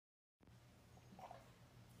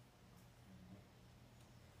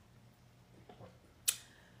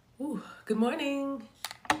Ooh, good morning.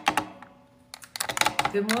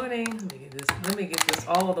 Good morning. Let me get this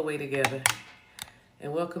all the way together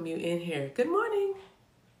and welcome you in here. Good morning.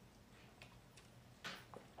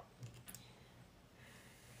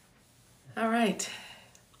 All right.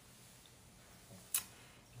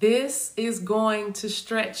 This is going to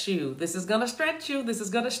stretch you. This is going to stretch you. This is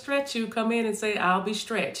going to stretch you. Come in and say, I'll be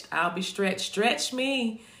stretched. I'll be stretched. Stretch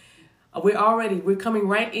me. We're coming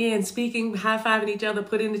right in, speaking, high-fiving each other,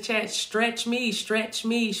 put in the chat, stretch me, stretch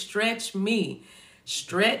me, stretch me,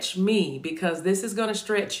 stretch me, because this is going to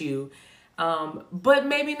stretch you, but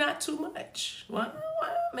maybe not too much. Well,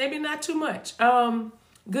 maybe not too much.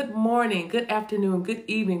 Good morning, good afternoon, good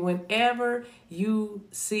evening, whenever you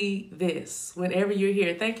see this, whenever you're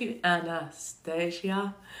here. Thank you,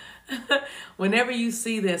 Anastasia. Whenever you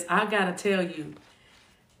see this, I got to tell you,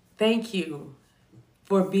 thank you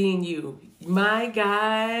for being you. My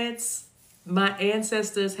guides, my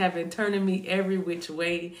ancestors have been turning me every which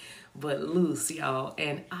way but loose, y'all.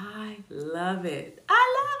 And I love it.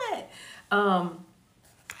 I love it.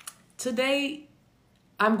 Today,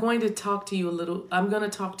 I'm going to talk to you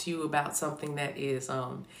about something that is,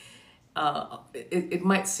 it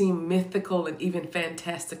might seem mythical and even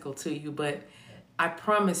fantastical to you, but I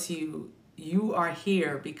promise you, you are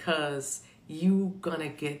here because you gonna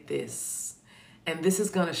get this. And this is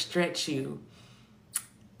going to stretch you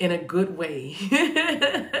in a good way.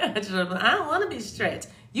 I don't want to be stretched.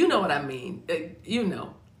 You know what I mean. You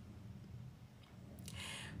know.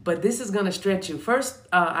 But this is going to stretch you. First,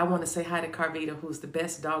 I want to say hi to Carvita, who's the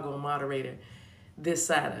best doggone moderator this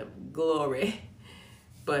side of glory.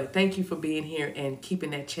 But thank you for being here and keeping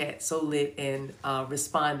that chat so lit and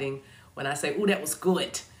responding when I say, ooh, that was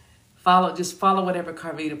good. Just follow whatever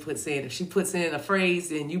Carvita puts in. If she puts in a phrase,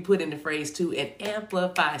 then you put in the phrase too and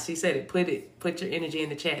amplify. She said it, put your energy in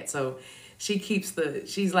the chat. So she's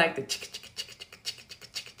like the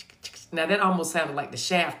now that almost sounded like the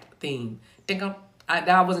Shaft theme.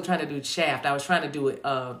 I wasn't trying to do Shaft. I was trying to do it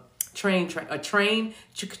train,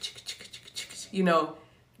 you know,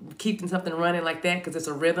 keeping something running like that because it's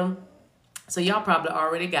a rhythm. So y'all probably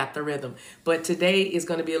already got the rhythm. But today is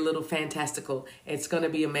going to be a little fantastical. It's going to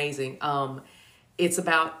be amazing. It's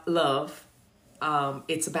about love.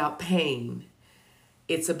 It's about pain.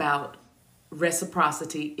 It's about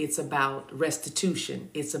reciprocity. It's about restitution.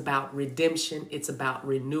 It's about redemption. It's about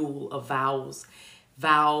renewal of vows.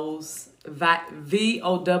 Vows.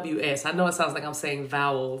 V-O-W-S. I know it sounds like I'm saying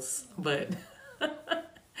vowels, but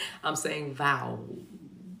I'm saying vow.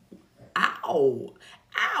 Ow.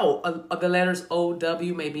 Ow. The letters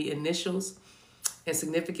O-W may be initials and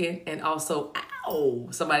significant, and also ow.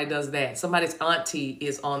 Somebody does that. Somebody's auntie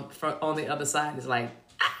is on the other side is like,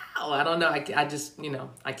 ow. I don't know. I just,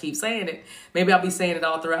 I keep saying it. Maybe I'll be saying it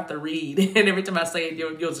all throughout the read. And every time I say it,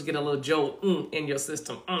 you'll just get a little jolt in your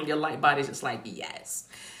system. Your light body's just like, yes.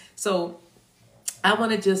 So I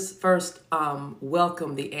want to just first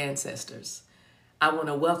welcome the ancestors. I want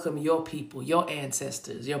to welcome your people, your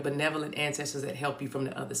ancestors, your benevolent ancestors that help you from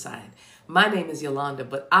the other side. My name is Yolanda,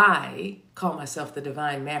 but I call myself the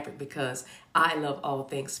Divine Maverick because I love all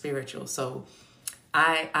things spiritual. So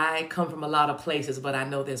I come from a lot of places, but I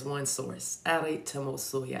know there's one source.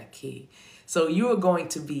 So you are going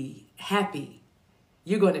to be happy.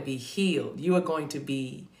 You're going to be healed. You are going to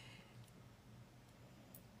be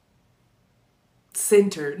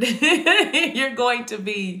centered. You're going to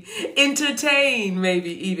be entertained,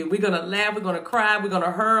 maybe even. We're going to laugh, we're going to cry, we're going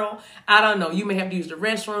to hurl. I don't know. You may have to use the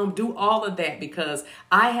restroom, do all of that because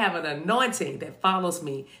I have an anointing that follows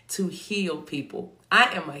me to heal people. I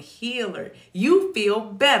am a healer. You feel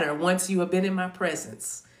better once you have been in my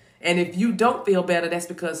presence. And if you don't feel better, that's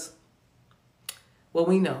because, well,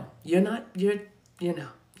 we know you're not.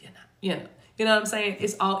 You know what I'm saying?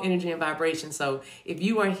 It's all energy and vibration. So if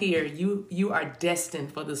you are here, you are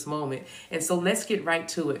destined for this moment. And so let's get right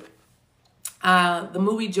to it. The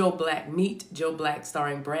movie Joe Black, Meet Joe Black,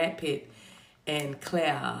 starring Brad Pitt and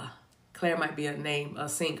Claire. Claire might be a name, a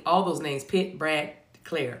sync. All those names, Pitt, Brad,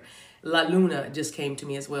 Claire. La Luna just came to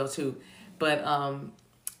me as well too. But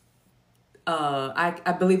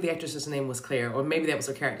I believe the actress's name was Claire, or maybe that was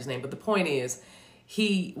her character's name. But the point is,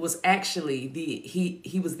 he was actually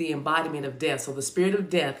he was the embodiment of death. So the spirit of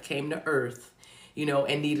death came to earth,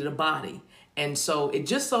 and needed a body. And so it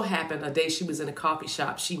just so happened a day she was in a coffee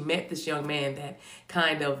shop, she met this young man that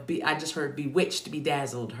kind of, I just heard bewitched,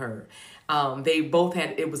 bedazzled her. They both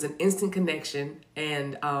had, it was an instant connection.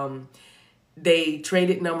 And they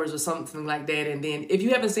traded numbers or something like that. And then if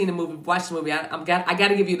you haven't seen the movie, watch the movie. I got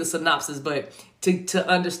to give you the synopsis, but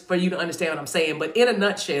for you to understand what I'm saying. But in a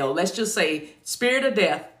nutshell, let's just say spirit of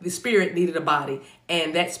death, the spirit needed a body,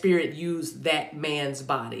 and that spirit used that man's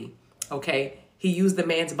body. Okay. He used the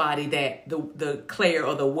man's body that the Claire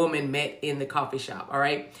or the woman met in the coffee shop. All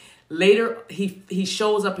right. Later, he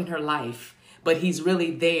shows up in her life, but he's really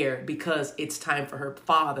there because it's time for her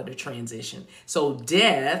father to transition. So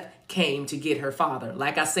death came to get her father.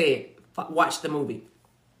 Like I said, watch the movie.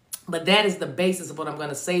 But that is the basis of what I'm going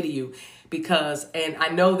to say to you, because, and I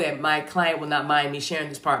know that my client will not mind me sharing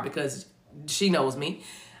this part because she knows me,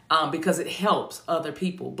 because it helps other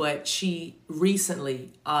people. But she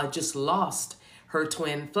recently just lost her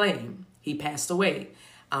twin flame. He passed away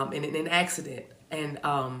in an accident. And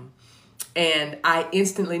I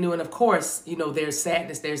instantly knew, and of course, you know, there's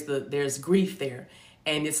sadness, there's grief there.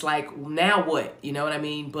 And it's like, now what? You know what I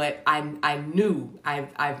mean? But I knew,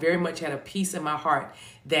 I very much had a peace in my heart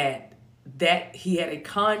that he had a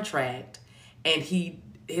contract, and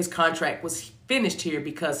his contract was finished here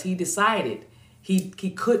because he decided he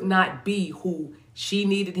could not be who she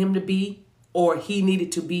needed him to be, or he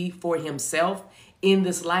needed to be for himself in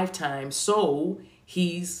this lifetime. So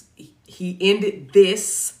he ended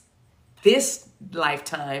this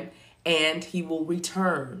lifetime, and he will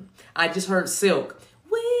return. I just heard Silk.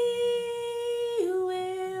 We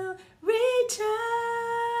will return.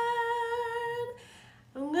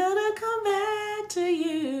 I'm gonna come back to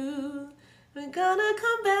you. We're gonna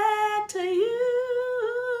come back to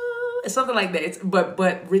you. It's something like that. But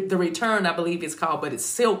the return, I believe it's called. But it's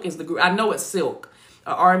Silk is the group. I know it's Silk,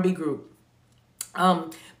 an R&B group.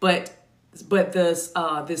 But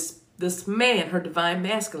this man, her divine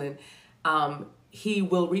masculine, he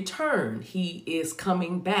will return. He is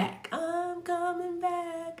coming back. I'm coming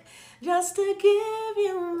back just to give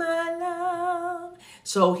you my love.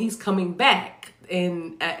 So he's coming back,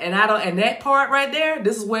 and that part right there,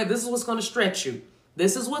 this is what's going to stretch you.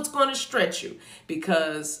 This is what's going to stretch you,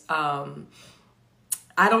 because I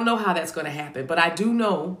don't know how that's going to happen, but I do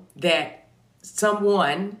know that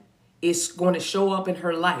someone is going to show up in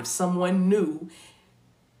her life. Someone new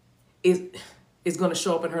is going to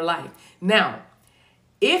show up in her life. Now,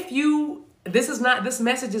 this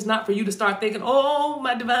message is not for you to start thinking, oh,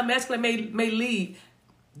 my divine masculine may leave.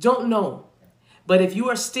 Don't know. But if you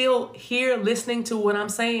are still here listening to what I'm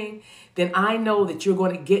saying, then I know that you're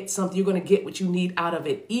going to get something. You're going to get what you need out of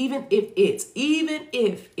it. Even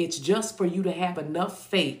if it's just for you to have enough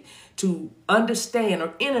faith to understand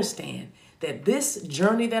or understand that this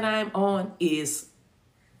journey that I'm on is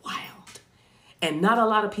wild. And not a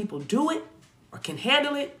lot of people do it, or can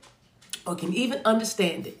handle it, or can even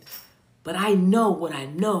understand it. But I know what I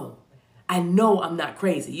know. I know I'm not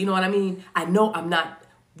crazy. You know what I mean? I know I'm not,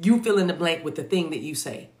 you fill in the blank with the thing that you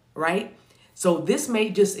say, right? So this may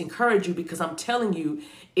just encourage you, because I'm telling you,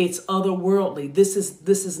 it's otherworldly. This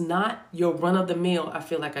is not your run-of-the-mill. I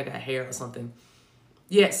feel like I got hair or something.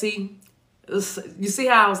 Yeah, see? You see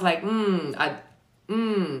how I was like,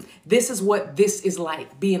 this is what this is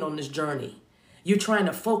like, being on this journey. You're trying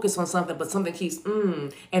to focus on something, but something keeps,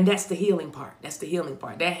 and that's the healing part. That's the healing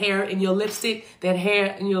part. That hair in your lipstick, that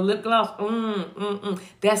hair in your lip gloss,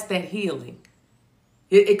 that's that healing.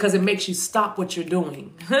 Because it makes you stop what you're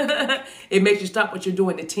doing. It makes you stop what you're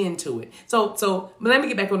doing to tend to it. So let me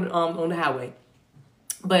get back on the highway.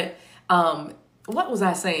 But what was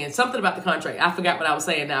I saying? Something about the contract. I forgot what I was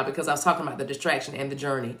saying now, because I was talking about the distraction and the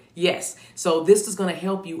journey. Yes. So this is going to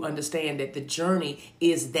help you understand that the journey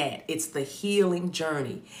is that. It's the healing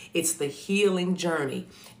journey. It's the healing journey.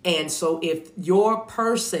 And so if your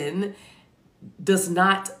person does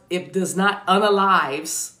not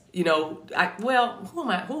unalives, you know, who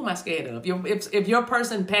am I scared of? If your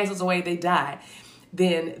person passes away, they die,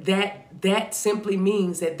 then that simply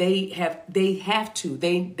means that they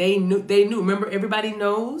knew. Remember, everybody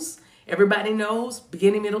knows,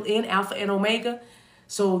 beginning, middle, end, Alpha and Omega.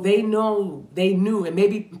 So they knew, and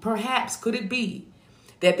maybe perhaps could it be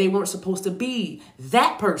that they weren't supposed to be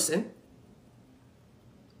that person,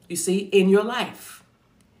 you see, in your life.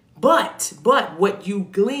 But what you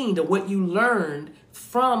gleaned or what you learned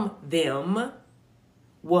from them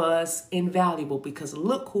was invaluable, because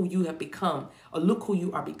look who you have become, or look who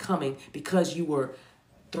you are becoming, because you were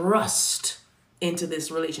thrust into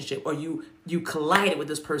this relationship, or you collided with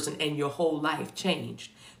this person and your whole life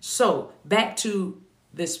changed. So back to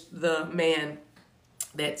the man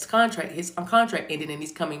his contract ended and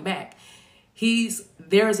he's coming back.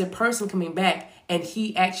 There is a person coming back, and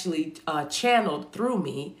he actually channeled through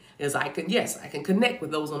me, as I can connect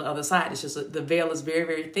with those on the other side. It's just the veil is very,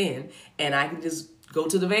 very thin, and I can just go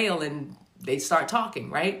to the veil and they start talking,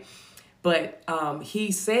 right? But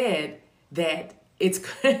he said that it's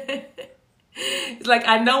it's like,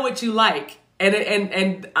 I know what you like.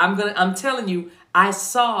 And I'm telling you, I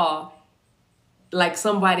saw like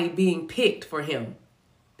somebody being picked for him.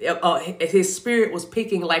 His spirit was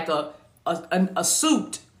picking like a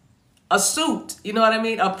suit, you know what I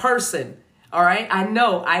mean? A person. All right. I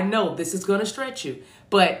know this is going to stretch you,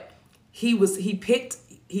 but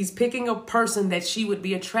he's picking a person that she would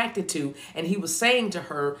be attracted to. And he was saying to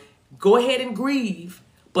her, go ahead and grieve,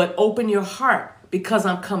 but open your heart because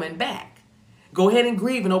I'm coming back. Go ahead and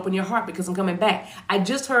grieve and open your heart because I'm coming back. I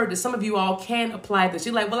just heard that some of you all can apply this.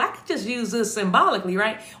 You're like, well, I could just use this symbolically,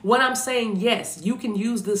 right? What I'm saying, yes, you can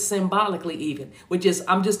use this symbolically even, which is,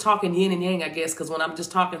 I'm just talking yin and yang, I guess, because when I'm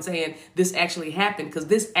just talking, saying this actually happened, because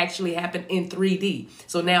this actually happened in 3D.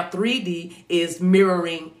 So now 3D is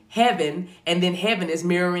mirroring heaven, and then heaven is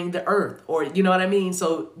mirroring the earth, or you know what I mean?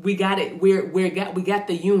 So we got it. We got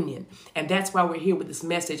the union. And that's why we're here with this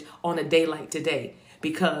message on a day like today.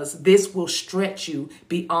 Because this will stretch you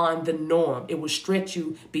beyond the norm. It will stretch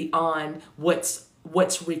you beyond what's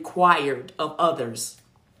required of others.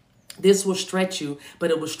 This will stretch you, but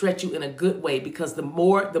it will stretch you in a good way, because the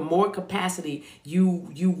more capacity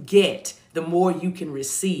you get, the more you can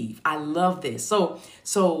receive. I love this.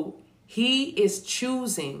 So he is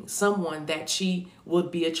choosing someone that she would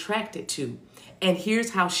be attracted to. And here's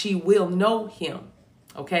how she will know him,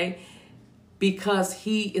 okay? Because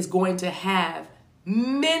he is going to have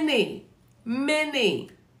many,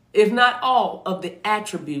 if not all, of the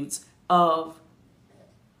attributes of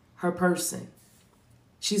her person.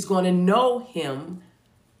 She's going to know him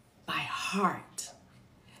by heart.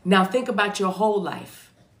 Now think about your whole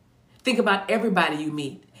life. Think about everybody you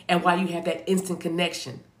meet and why you have that instant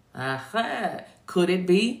connection. Could it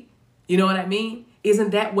be? You know what I mean?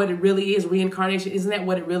 Isn't that what it really is? Reincarnation, isn't that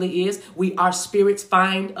what it really is? Our spirits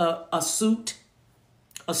find a suit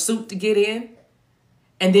to get in.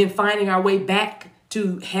 And then finding our way back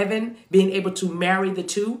to heaven, being able to marry the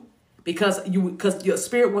two, because your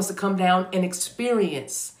spirit wants to come down and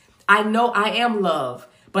experience. I know I am love,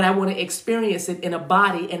 but I want to experience it in a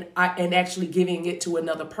body and actually giving it to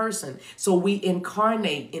another person. So we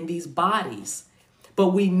incarnate in these bodies, but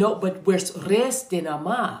we're rest in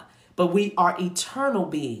ama, but we are eternal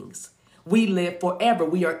beings. We live forever.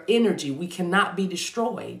 We are energy. We cannot be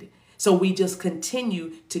destroyed. So we just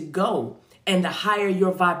continue to go. And the higher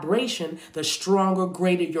your vibration, the stronger,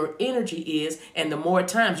 greater your energy is. And the more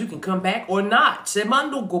times you can come back or not.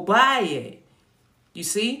 You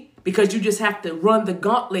see? Because you just have to run the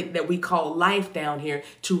gauntlet that we call life down here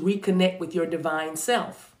to reconnect with your divine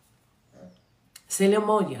self.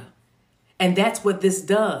 And that's what this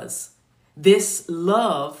does. This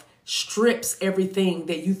love strips everything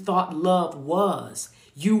that you thought love was.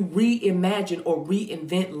 You reimagine or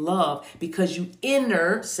reinvent love because you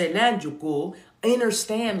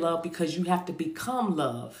understand love, because you have to become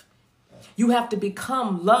love. You have to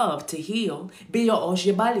become love to heal.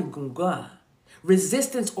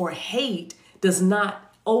 Resistance or hate does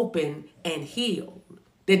not open and heal.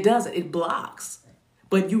 It doesn't. It blocks.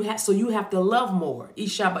 But you have to love more. You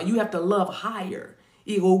have to love higher.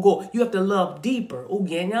 You have to love deeper.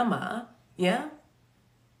 Yeah.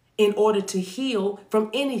 In order to heal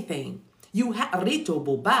from anything.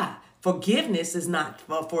 Forgiveness is not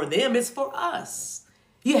for them, it's for us.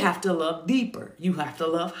 You have to love deeper. You have to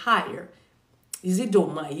love higher. You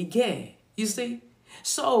see?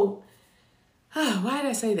 So, why did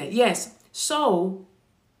I say that? Yes. So,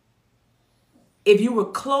 if you were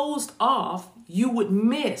closed off, you would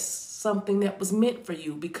miss something that was meant for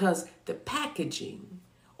you, because the packaging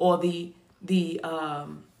or the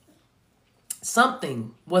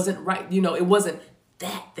something wasn't right. It wasn't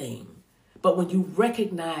that thing. But when you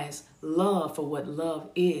recognize love for what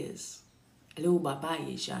love is,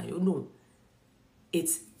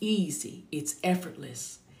 it's easy, it's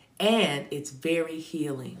effortless, and it's very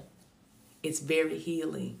healing. It's very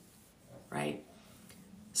healing, right?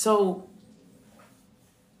 So,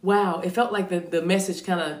 wow, it felt like the message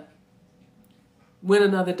kind of went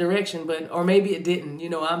another direction, or maybe it didn't.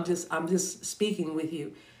 I'm just speaking with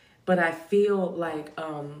you. But I feel like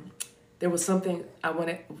there was something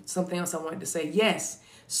else I wanted to say. Yes.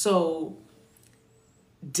 So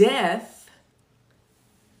Death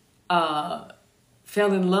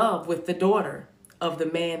fell in love with the daughter of the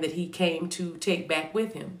man that he came to take back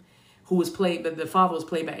with him, who was played, the father was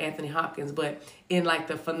played by Anthony Hopkins. But in like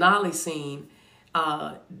the finale scene,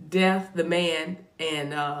 Death, the man,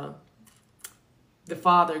 and the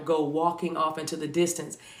father go walking off into the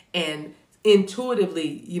distance, and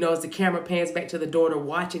intuitively, as the camera pans back to the daughter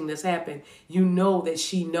watching this happen, that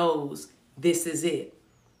she knows This is it.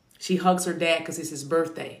 She hugs her dad because it's his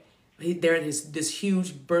birthday. They're at this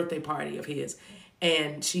huge birthday party of his.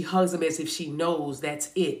 And she hugs him as if she knows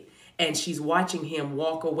that's it. And she's watching him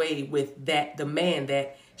walk away with the man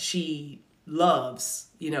that she loves,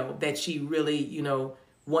 that she really,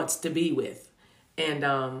 wants to be with.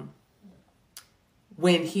 And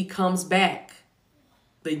when he comes back,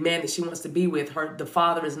 the man that she wants to be with, the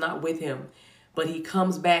father is not with him, but he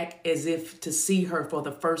comes back as if to see her for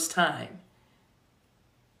the first time.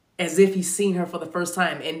 As if he's seen her for the first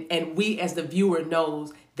time. And we as the viewer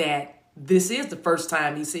knows that this is the first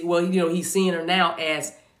time he's seeing her now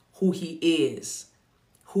as who he is.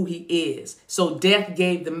 Who he is. So death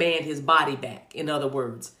gave the man his body back. In other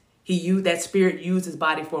words, that spirit used his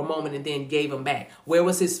body for a moment and then gave him back. Where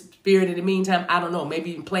was his spirit in the meantime? I don't know.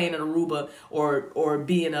 Maybe playing in Aruba or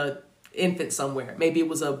being a infant somewhere. Maybe it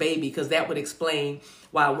was a baby, because that would explain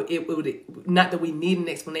why it would, not that we need an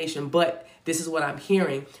explanation, but this is what I'm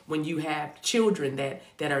hearing when you have children that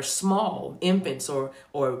are small, infants or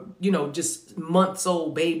just months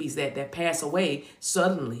old babies that pass away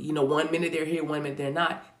suddenly. 1 minute they're here, 1 minute they're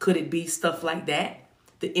not. Could it be stuff like that?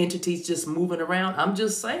 The entities just moving around? I'm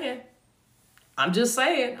just saying.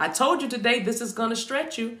 I told you today this is gonna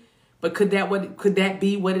stretch you, but could that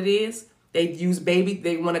be what it is? They use baby.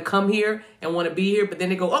 They want to come here and want to be here, but then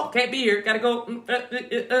they go, oh, can't be here. Gotta go.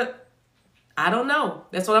 I don't know.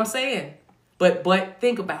 That's what I'm saying. But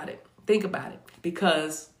think about it. Think about it.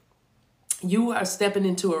 Because you are stepping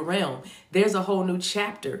into a realm. There's a whole new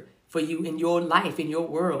chapter for you in your life, in your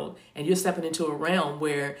world. And you're stepping into a realm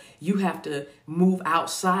where you have to move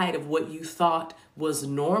outside of what you thought was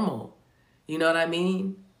normal. You know what I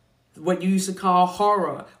mean? What you used to call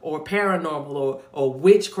horror or paranormal or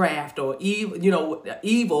witchcraft or evil,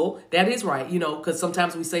 evil. That is right, because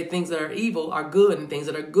sometimes we say things that are evil are good and things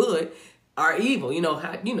that are good are evil. You know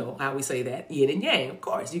how we say that, yin and yang, of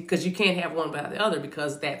course, because you can't have one without the other,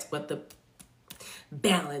 because that's what the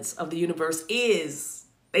balance of the universe is.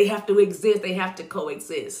 They have to exist. They have to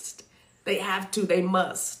coexist. They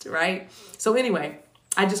must, right? So anyway,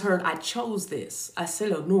 I just heard, I chose this. I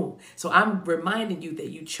said, oh, no. So I'm reminding you that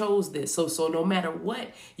you chose this. So no matter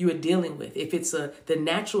what you are dealing with, if it's the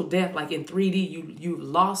natural death, like in 3D, you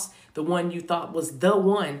lost the one you thought was the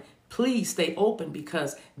one, please stay open,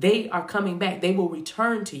 because they are coming back. They will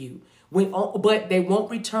return to you. But they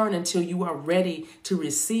won't return until you are ready to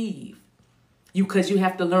receive. Because you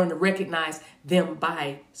have to learn to recognize them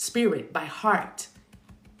by spirit, by heart.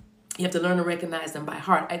 You have to learn to recognize them by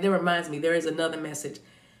heart. That reminds me, there is another message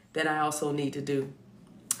that I also need to do.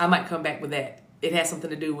 I might come back with that. It has something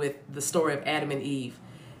to do with the story of Adam and Eve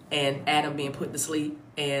and Adam being put to sleep.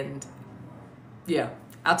 And yeah,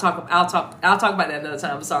 I'll talk about that another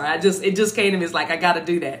time. I'm sorry. It just came to me. It's like, I got to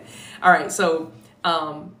do that. All right. So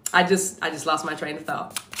I just lost my train of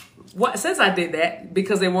thought. Since I did that,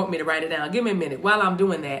 because they want me to write it down, give me a minute. While I'm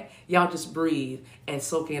doing that, y'all just breathe and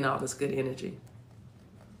soak in all this good energy.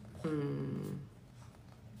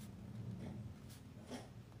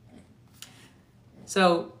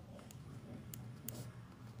 So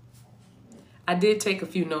I did take a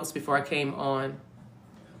few notes before I came on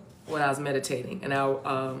when I was meditating, and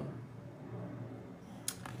I'll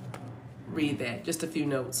read that, just a few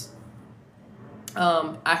notes.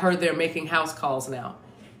 I heard they're making house calls now.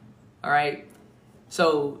 All right.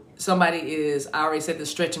 So somebody is, I already said, they're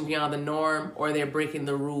stretching beyond the norm, or they're breaking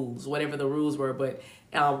the rules, whatever the rules were. But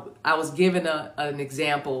I was given an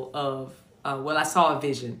example of, I saw a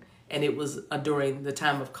vision, and it was during the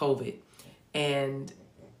time of COVID. And,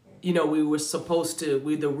 we were supposed to,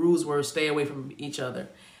 the rules were stay away from each other.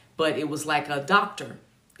 But it was like a doctor.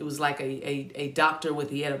 It was like a doctor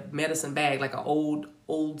he had a medicine bag, like an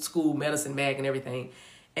old school medicine bag and everything.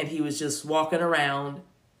 And he was just walking around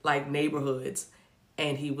like neighborhoods,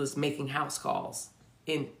 and he was making house calls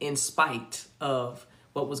in spite of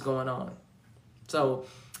what was going on. So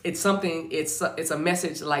it's a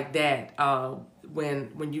message like that.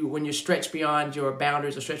 When you're stretched beyond your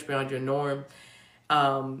boundaries or stretched beyond your norm,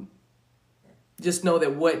 just know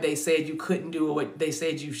that what they said you couldn't do, or what they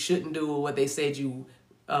said you shouldn't do, or what they said you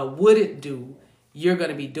wouldn't do, you're going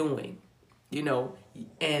to be doing,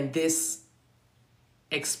 and this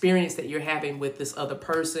experience that you're having with this other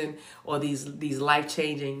person, or these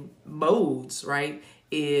life-changing modes, right,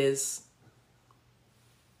 is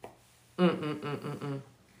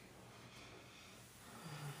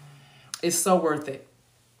it's so worth it.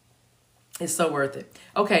 It's so worth it.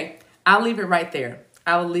 Okay, I'll leave it right there.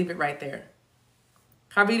 I will leave it right there.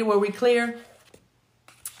 Harvita, were we clear?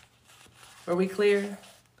 Were we clear?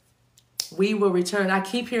 We will return. I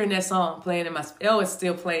keep hearing that song playing in my... Oh, it's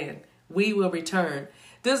still playing. We will return.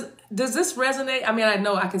 Does this resonate? I mean, I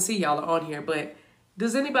know I can see y'all are on here, but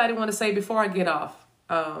does anybody want to say before I get off?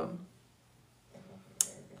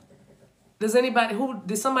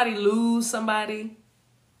 Did somebody lose somebody?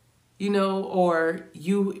 You know, or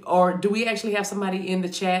do we actually have somebody in the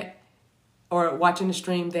chat or watching the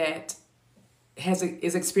stream that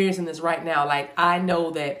is experiencing this right now? Like, I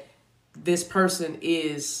know that this person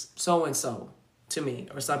is so-and-so to me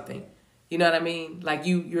or something. You know what I mean? Like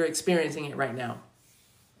you're experiencing it right now.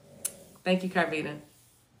 Thank you, Carvina.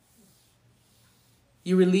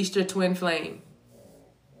 You released your twin flame.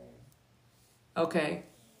 Okay.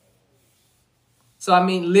 So, I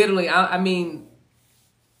mean, literally,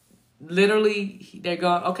 literally, they're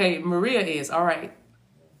gone. Okay, Maria is. All right.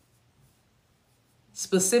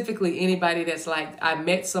 Specifically, anybody that's like, I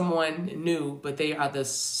met someone new, but they are the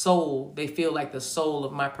soul. They feel like the soul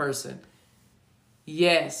of my person.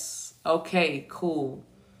 Yes. Okay, cool.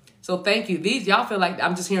 So thank you. Y'all feel like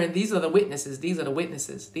I'm just hearing, these are the witnesses. These are the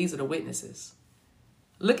witnesses. These are the witnesses.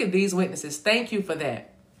 Look at these witnesses. Thank you for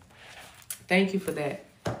that. Thank you for that.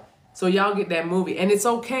 So y'all get that movie. And it's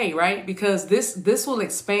okay, right? Because this will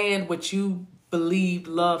expand what you believe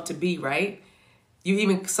love to be, right? You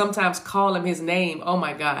even sometimes call him his name. Oh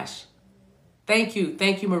my gosh. Thank you.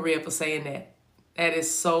 Thank you, Maria, for saying that. That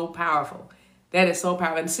is so powerful. That is so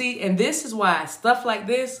powerful. And see, and this is why stuff like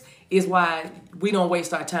this is why we don't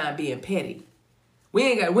waste our time being petty. We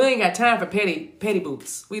ain't got time for petty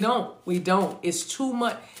boots. We don't. It's too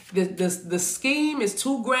much. The scheme is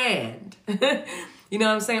too grand. You know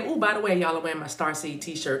what I'm saying? Oh, by the way, y'all are wearing my Starseed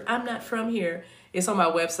t-shirt. I'm not from here. It's on my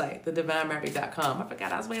website, TheDivineMaverick.com. I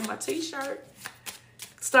forgot I was wearing my t-shirt.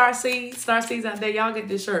 Starseeds out there, y'all get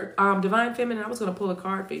this shirt. Divine Feminine, I was gonna pull a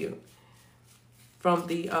card for you from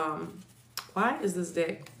the why is this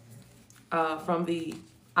deck? From the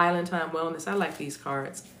Island Time Wellness. I like these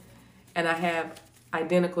cards. And I have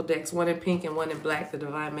identical decks, one in pink and one in black. The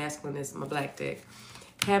Divine Masculine is my black deck.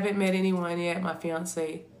 Haven't met anyone yet.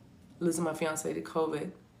 Losing my fiance to COVID,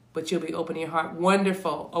 but you'll be opening your heart.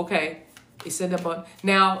 Wonderful. Okay. He said that, but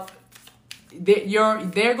now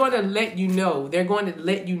they're going to let you know. They're going to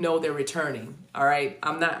let you know they're returning. All right.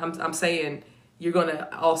 I'm saying you're going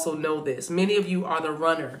to also know this. Many of you are the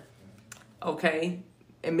runner. Okay.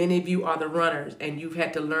 And many of you are the runners, and you've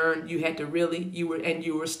had to learn. You had to really, you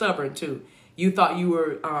were stubborn too. You thought you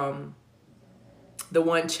were, the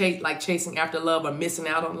one chasing after love or missing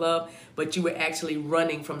out on love, but you were actually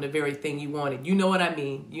running from the very thing you wanted. You know what I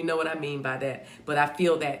mean? You know what I mean by that. But I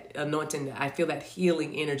feel that anointing, I feel that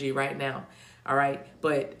healing energy right now. All right.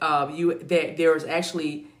 But there's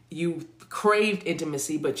actually, you craved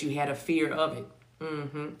intimacy, but you had a fear of it.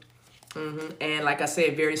 And like I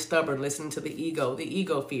said, very stubborn, listening to the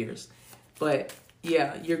ego fears. But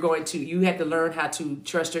yeah, you have to learn how to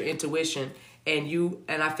trust your intuition. And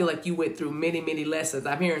I feel like you went through many, many lessons.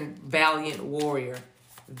 I'm hearing valiant warrior.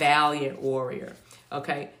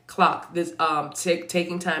 Okay. Clock. This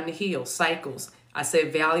taking time to heal. Cycles. I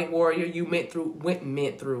said valiant warrior. You went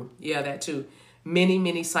through. Yeah, that too. Many,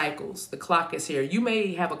 many cycles. The clock is here. You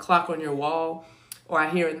may have a clock on your wall, or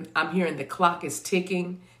I'm hearing the clock is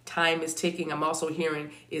ticking. Time is ticking. I'm also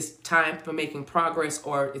hearing it's time for making progress,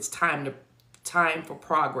 or it's time for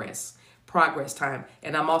progress. Progress time.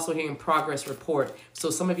 And I'm also hearing progress report. So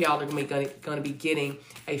some of y'all are going to be getting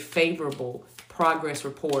a favorable progress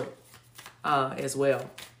report as well.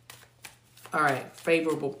 All right.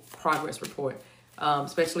 Favorable progress report,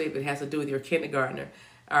 especially if it has to do with your kindergartner.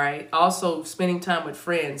 All right. Also, spending time with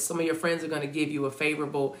friends. Some of your friends are going to give you a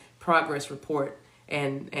favorable progress report.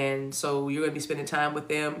 And so you're going to be spending time with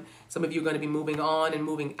them. Some of you are going to be moving on and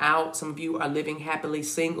moving out. Some of you are living happily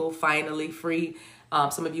single, finally free.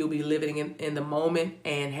 Some of you will be living in the moment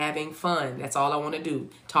and having fun. That's all I want to do.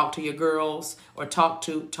 Talk to your girls, or talk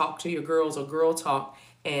to your girls, or girl talk,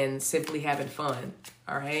 and simply having fun.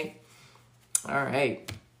 All right. All right.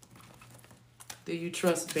 Do you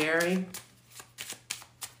trust Barry?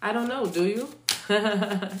 I don't know. Do you?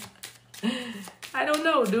 I don't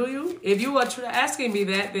know. Do you? If you are asking me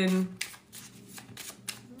that, then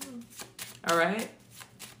all right.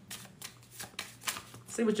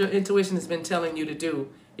 See what your intuition has been telling you to do.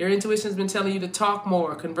 Your intuition has been telling you to talk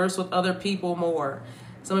more, converse with other people more.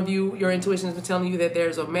 Some of you, your intuition has been telling you that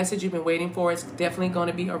there's a message you've been waiting for. It's definitely going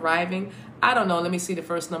to be arriving. I don't know. Let me see the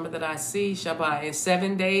first number that I see. Shabbat. In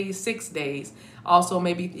 7 days, 6 days. Also,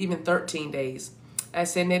 maybe even 13 days.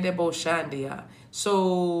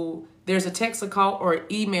 So there's a text, a call, or an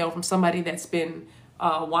email from somebody that's been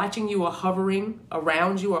watching you or hovering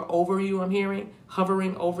around you or over you, I'm hearing.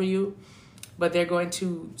 Hovering over you. But they're going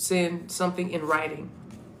to send something in writing.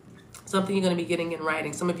 Something you're going to be getting in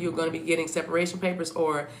writing. Some of you are going to be getting separation papers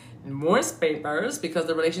or divorce papers because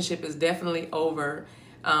the relationship is definitely over.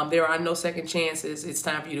 There are no second chances. It's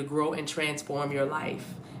time for you to grow and transform your life.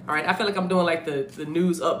 All right. I feel like I'm doing like the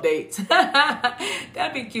news updates.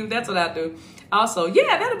 That'd be cute. That's what I do. Also,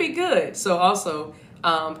 yeah, that'll be good. So also,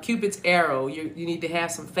 Cupid's arrow. You need to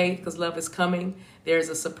have some faith because love is coming. There's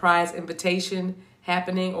a surprise invitation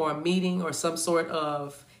happening or a meeting or some sort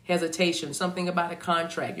of hesitation, something about a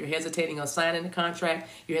contract. You're hesitating on signing the contract.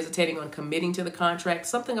 You're hesitating on committing to the contract.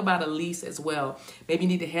 Something about a lease as well. Maybe you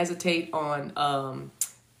need to hesitate on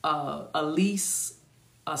a lease,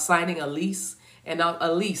 signing a lease. And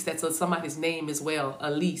a lease, that's somebody's name as well.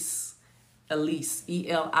 Elise,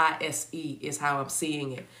 E-L-I-S-E is how I'm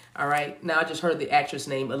seeing it. All right. Now I just heard the actress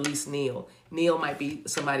name, Elise Neal. Neal might be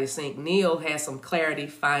somebody's saying. Neal has some clarity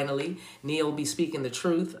finally. Neal will be speaking the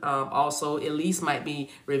truth. Also, Elise might be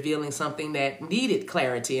revealing something that needed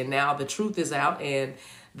clarity. And now the truth is out and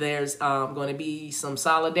there's going to be some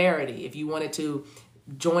solidarity. If you wanted to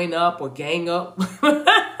join up or gang up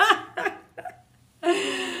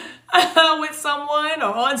with someone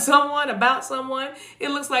or on someone, about someone, it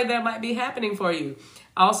looks like that might be happening for you.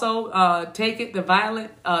 Also, take it,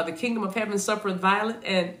 the kingdom of heaven suffereth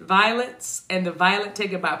violence, and the violent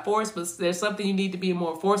take it by force, but there's something you need to be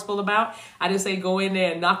more forceful about. I didn't say go in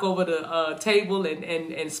there and knock over the table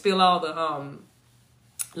and spill all the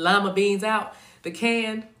lima beans out the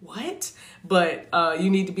can. What? But you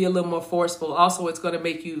need to be a little more forceful. Also, it's going to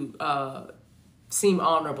make you seem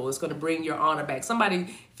honorable. It's going to bring your honor back.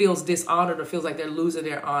 Somebody feels dishonored or feels like they're losing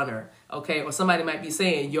their honor, okay? Or somebody might be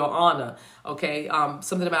saying your honor, okay?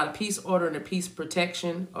 Something about a peace order and a peace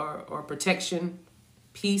protection or protection,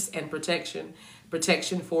 peace and protection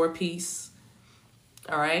for peace,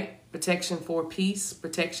 all right? Protection for peace. I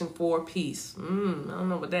don't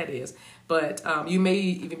know what that is, but you may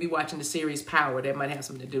even be watching the series Power. That might have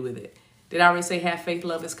something to do with it. Did I already say have faith,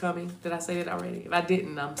 love is coming? Did I say that already? If I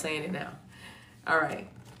didn't, I'm saying it now. All right.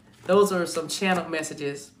 Those are some channel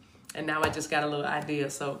messages. And now I just got a little idea.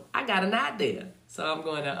 So I got an idea. So I'm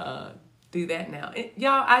going to do that now.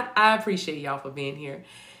 Y'all, I appreciate y'all for being here.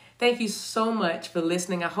 Thank you so much for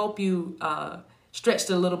listening. I hope you stretched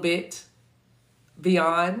a little bit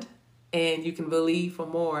beyond and you can believe for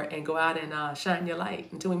more and go out and shine your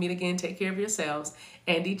light. Until we meet again, take care of yourselves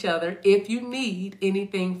and each other. If you need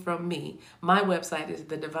anything from me, my website is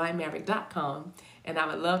TheDivineMaverick.com. And I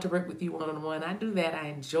would love to work with you one-on-one. I do that. I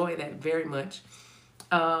enjoy that very much.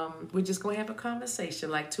 We're just going to have a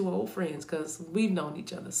conversation like two old friends because we've known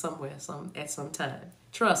each other somewhere, at some time.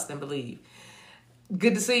 Trust and believe.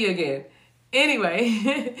 Good to see you again.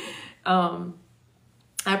 Anyway, I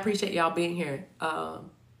appreciate y'all being here.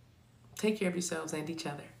 Take care of yourselves and each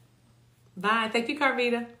other. Bye. Thank you,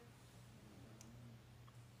 Carvita.